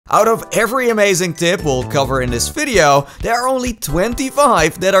Out of every amazing tip we'll cover in this video, there are only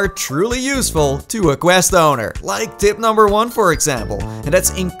 25 that are truly useful to a Quest owner. Like tip number 1 for example, and that's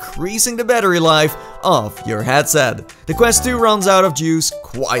increasing the battery life of your headset. The Quest 2 runs out of juice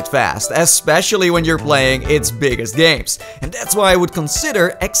quite fast, especially when you're playing its biggest games. And that's why I would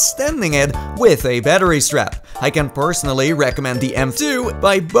consider extending it with a battery strap. I can personally recommend the M2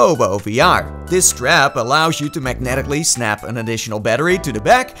 by Bobo VR. This strap allows you to magnetically snap an additional battery to the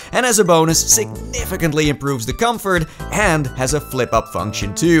back, and as a bonus significantly improves the comfort and has a flip-up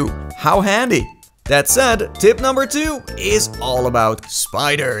function too. How handy! That said, tip number 2 is all about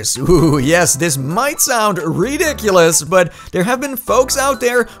spiders. Ooh, yes, this might sound ridiculous, but there have been folks out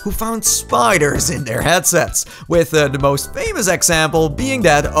there who found spiders in their headsets, with the most famous example being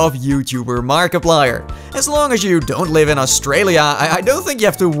that of YouTuber Markiplier. As long as you don't live in Australia, I don't think you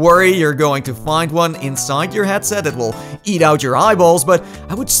have to worry you're going to find one inside your headset that will eat out your eyeballs, but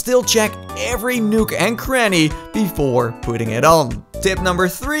I would still check every nook and cranny before putting it on. Tip number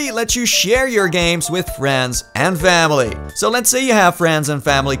 3 lets you share your games with friends and family. So let's say you have friends and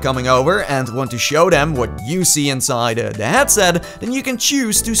family coming over and want to show them what you see inside the headset, then you can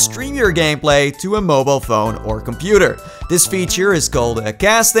choose to stream your gameplay to a mobile phone or computer. This feature is called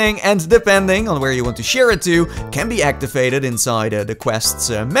casting, and depending on where you want to share it to, can be activated inside the Quest's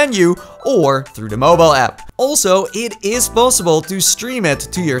menu or through the mobile app. Also, it is possible to stream it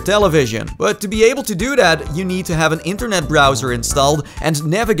to your television, but to be able to do that, you need to have an internet browser installed and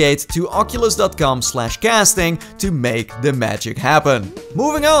navigate to oculus.com/casting to make the magic happen.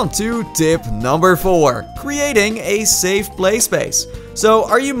 Moving on to tip number 4, creating a safe play space. So,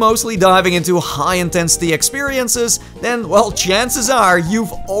 are you mostly diving into high-intensity experiences? Then, well, chances are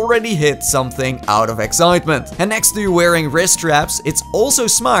you've already hit something out of excitement. And next to wearing wrist straps, it's also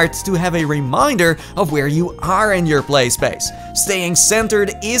smart to have a reminder of where you are in your play space. Staying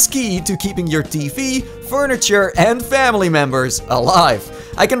centered is key to keeping your TV, furniture, and family members alive.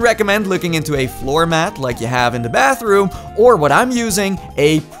 I can recommend looking into a floor mat like you have in the bathroom, or what I'm using,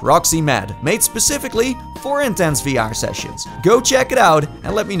 a Proximat, made specifically for intense VR sessions. Go check it out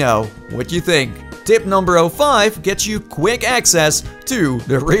and let me know what you think. Tip number 5 gets you quick access to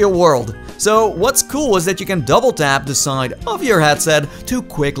the real world. So what's cool is that you can double tap the side of your headset to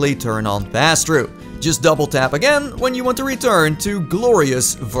quickly turn on pass-through. Just double tap again when you want to return to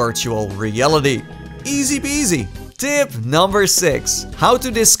glorious virtual reality. Easy peasy. Tip number 6, how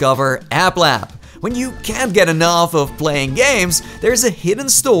to discover App Lab. When you can't get enough of playing games, there's a hidden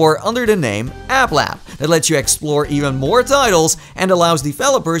store under the name App Lab that lets you explore even more titles and allows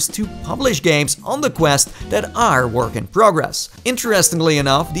developers to publish games on the Quest that are work in progress. Interestingly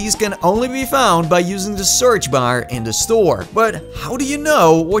enough, these can only be found by using the search bar in the store. But how do you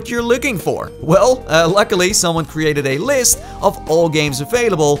know what you're looking for? Well, luckily someone created a list of all games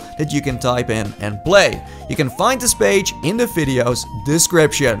available that you can type in and play. You can find this page in the video's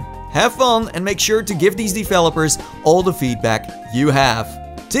description. Have fun and make sure to give these developers all the feedback you have.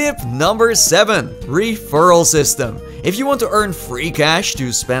 Tip number 7, referral system. If you want to earn free cash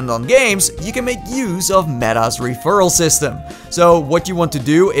to spend on games, you can make use of Meta's referral system. So what you want to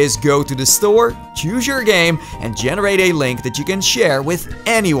do is go to the store, choose your game, and generate a link that you can share with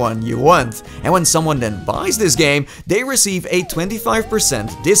anyone you want. And when someone then buys this game, they receive a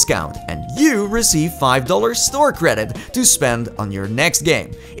 25% discount, and you receive $5 store credit to spend on your next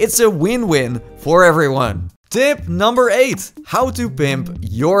game. It's a win-win for everyone. Tip number 8, how to pimp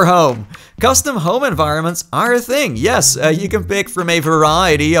your home. Custom home environments are a thing. Yes, you can pick from a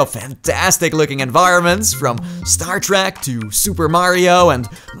variety of fantastic looking environments, from Star Trek to Super Mario and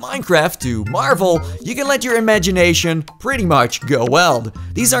Minecraft to Marvel. You can let your imagination pretty much go wild.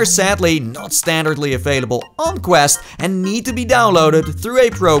 These are sadly not standardly available on Quest and need to be downloaded through a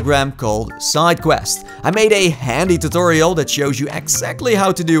program called SideQuest. I made a handy tutorial that shows you exactly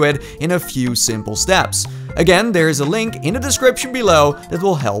how to do it in a few simple steps. Again, there is a link in the description below that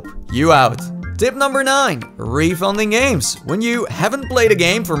will help you out. Tip number 9, refunding games. When you haven't played a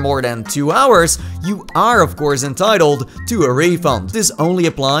game for more than 2 hours, you are of course entitled to a refund. This only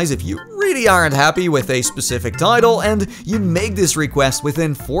applies if you really aren't happy with a specific title and you make this request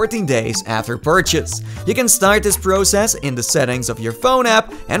within 14 days after purchase. You can start this process in the settings of your phone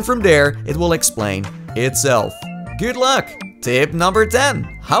app, and from there it will explain itself. Good luck! Tip number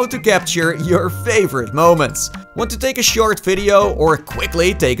 10, how to capture your favorite moments. Want to take a short video or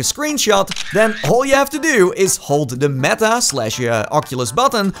quickly take a screenshot? Then all you have to do is hold the Meta/Oculus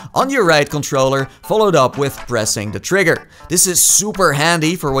button on your right controller, followed up with pressing the trigger. This is super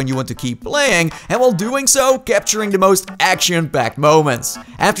handy for when you want to keep playing, and while doing so, capturing the most action-packed moments.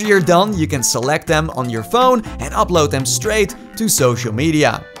 After you're done, you can select them on your phone and upload them straight to social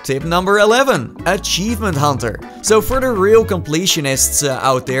media. Tip number 11, Achievement Hunter. So for the real completionists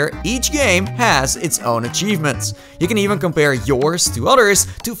out there, each game has its own achievements. You can even compare yours to others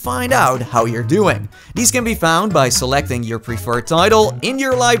to find out how you're doing. These can be found by selecting your preferred title in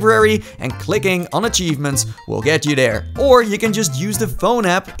your library, and clicking on achievements will get you there. Or you can just use the phone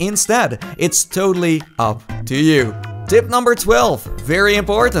app instead. It's totally up to you. Tip number 12, very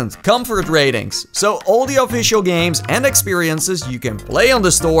important, comfort ratings. So all the official games and experiences you can play on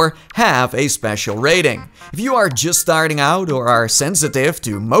the store have a special rating. If you are just starting out or are sensitive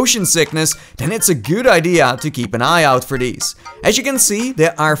to motion sickness, then it's a good idea to keep an eye out for these. As you can see,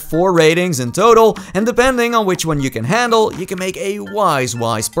 there are 4 ratings in total, and depending on which one you can handle, you can make a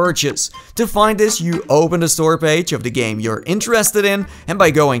wise purchase. To find this, you open the store page of the game you're interested in, and by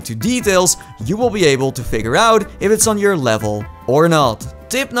going to details, you will be able to figure out if it's on your level or not.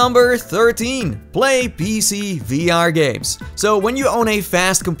 Tip number 13, play PC VR games. So when you own a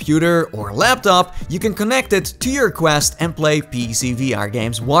fast computer or laptop, you can connect it to your Quest and play PC VR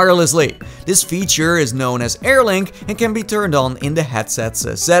games wirelessly. This feature is known as AirLink and can be turned on in the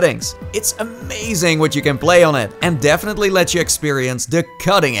headset's settings. It's amazing what you can play on it, and definitely lets you experience the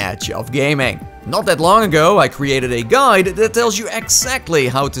cutting edge of gaming. Not that long ago, I created a guide that tells you exactly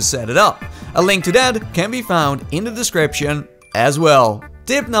how to set it up. A link to that can be found in the description as well.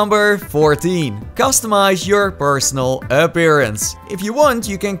 Tip number 14, customize your personal appearance. If you want,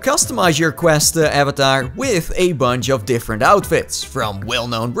 you can customize your Quest avatar with a bunch of different outfits, from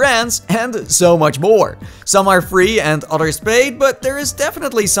well-known brands and so much more. Some are free and others paid, but there is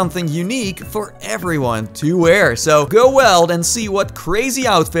definitely something unique for everyone to wear. So go wild and see what crazy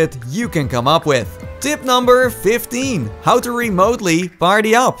outfit you can come up with. Tip number 15, how to remotely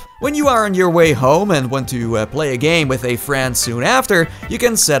party up. When you are on your way home and want to play a game with a friend soon after, you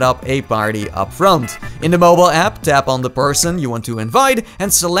can set up a party up front. In the mobile app, tap on the person you want to invite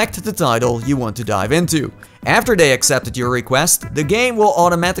and select the title you want to dive into. After they accepted your request, the game will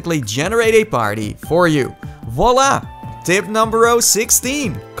automatically generate a party for you. Voila! Tip number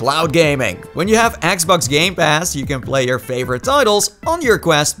 16, cloud gaming. When you have Xbox Game Pass, you can play your favorite titles on your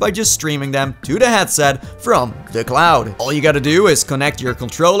Quest by just streaming them to the headset from the cloud. All you gotta do is connect your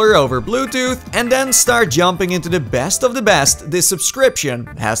controller over Bluetooth and then start jumping into the best of the best this subscription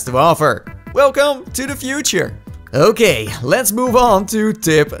has to offer. Welcome to the future. Okay, let's move on to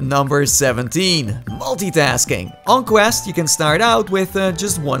tip number 17, multitasking. On Quest, you can start out with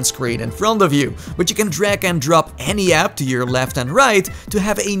just one screen in front of you, but you can drag and drop any app to your left and right to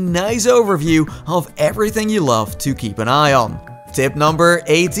have a nice overview of everything you love to keep an eye on. Tip number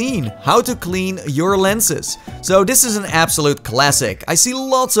 18, how to clean your lenses. So this is an absolute classic. I see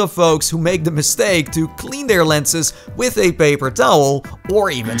lots of folks who make the mistake to clean their lenses with a paper towel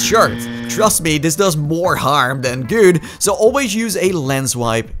or even shirt. Trust me, this does more harm than good, so always use a lens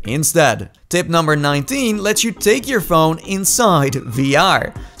wipe instead. Tip number 19 lets you take your phone inside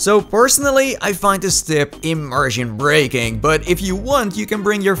VR. So personally, I find this tip immersion breaking, but if you want, you can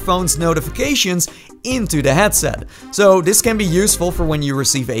bring your phone's notifications into the headset. So this can be useful for when you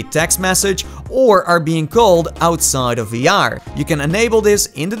receive a text message or are being called outside of VR. You can enable this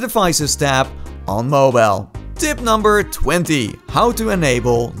in the Devices tab on mobile. Tip number 20, how to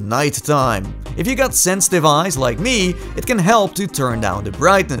enable nighttime. If you got sensitive eyes like me, it can help to turn down the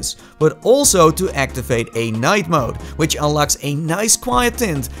brightness, but also to activate a night mode, which unlocks a nice quiet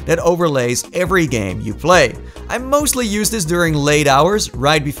tint that overlays every game you play. I mostly use this during late hours,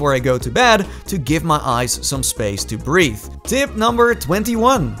 right before I go to bed, to give my eyes some space to breathe. Tip number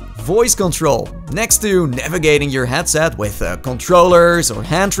 21. Voice control. Next to navigating your headset with controllers or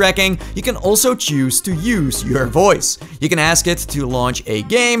hand tracking, you can also choose to use your voice. You can ask it to launch a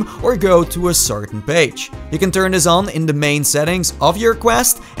game or go to a certain page. You can turn this on in the main settings of your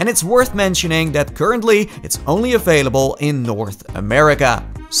Quest, and it's worth mentioning that currently it's only available in North America.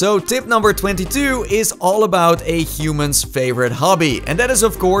 So tip number 22 is all about a human's favorite hobby, and that is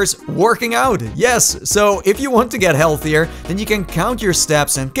of course working out. Yes, so if you want to get healthier, then you can count your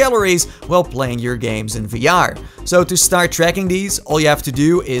steps and calories while playing your games in VR. So to start tracking these, all you have to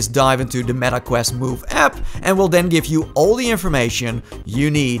do is dive into the MetaQuest Move app, and will then give you all the information you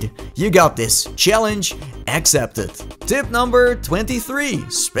need. You got this. Challenge accepted. Tip number 23,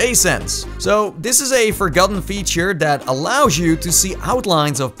 Space Sense. So this is a forgotten feature that allows you to see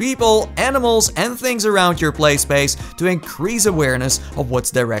outlines of people, animals and things around your play space to increase awareness of what's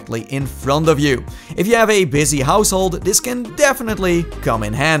directly in front of you. If you have a busy household, this can definitely come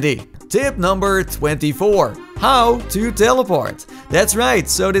in handy. Tip number 24. How to teleport. That's right,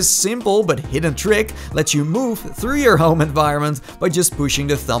 so this simple but hidden trick lets you move through your home environment by just pushing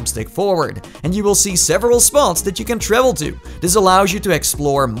the thumbstick forward, and you will see several spots that you can travel to. This allows you to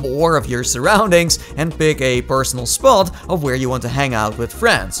explore more of your surroundings and pick a personal spot of where you want to hang out with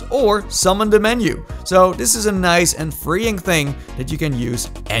friends, or summon the menu. So this is a nice and freeing thing that you can use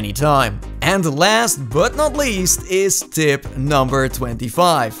anytime. And last but not least is tip number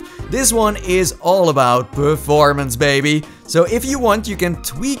 25. This one is all about performance, baby. So if you want, you can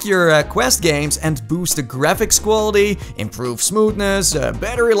tweak your Quest games and boost the graphics quality, improve smoothness,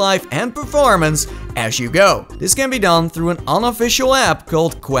 battery life and performance as you go. This can be done through an unofficial app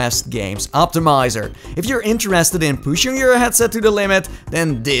called Quest Games Optimizer. If you're interested in pushing your headset to the limit,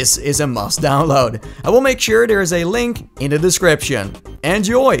 then this is a must download. I will make sure there is a link in the description.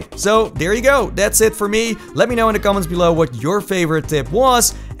 Enjoy! So there you go, that's it for me. Let me know in the comments below what your favorite tip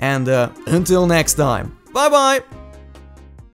was, and until next time, bye bye!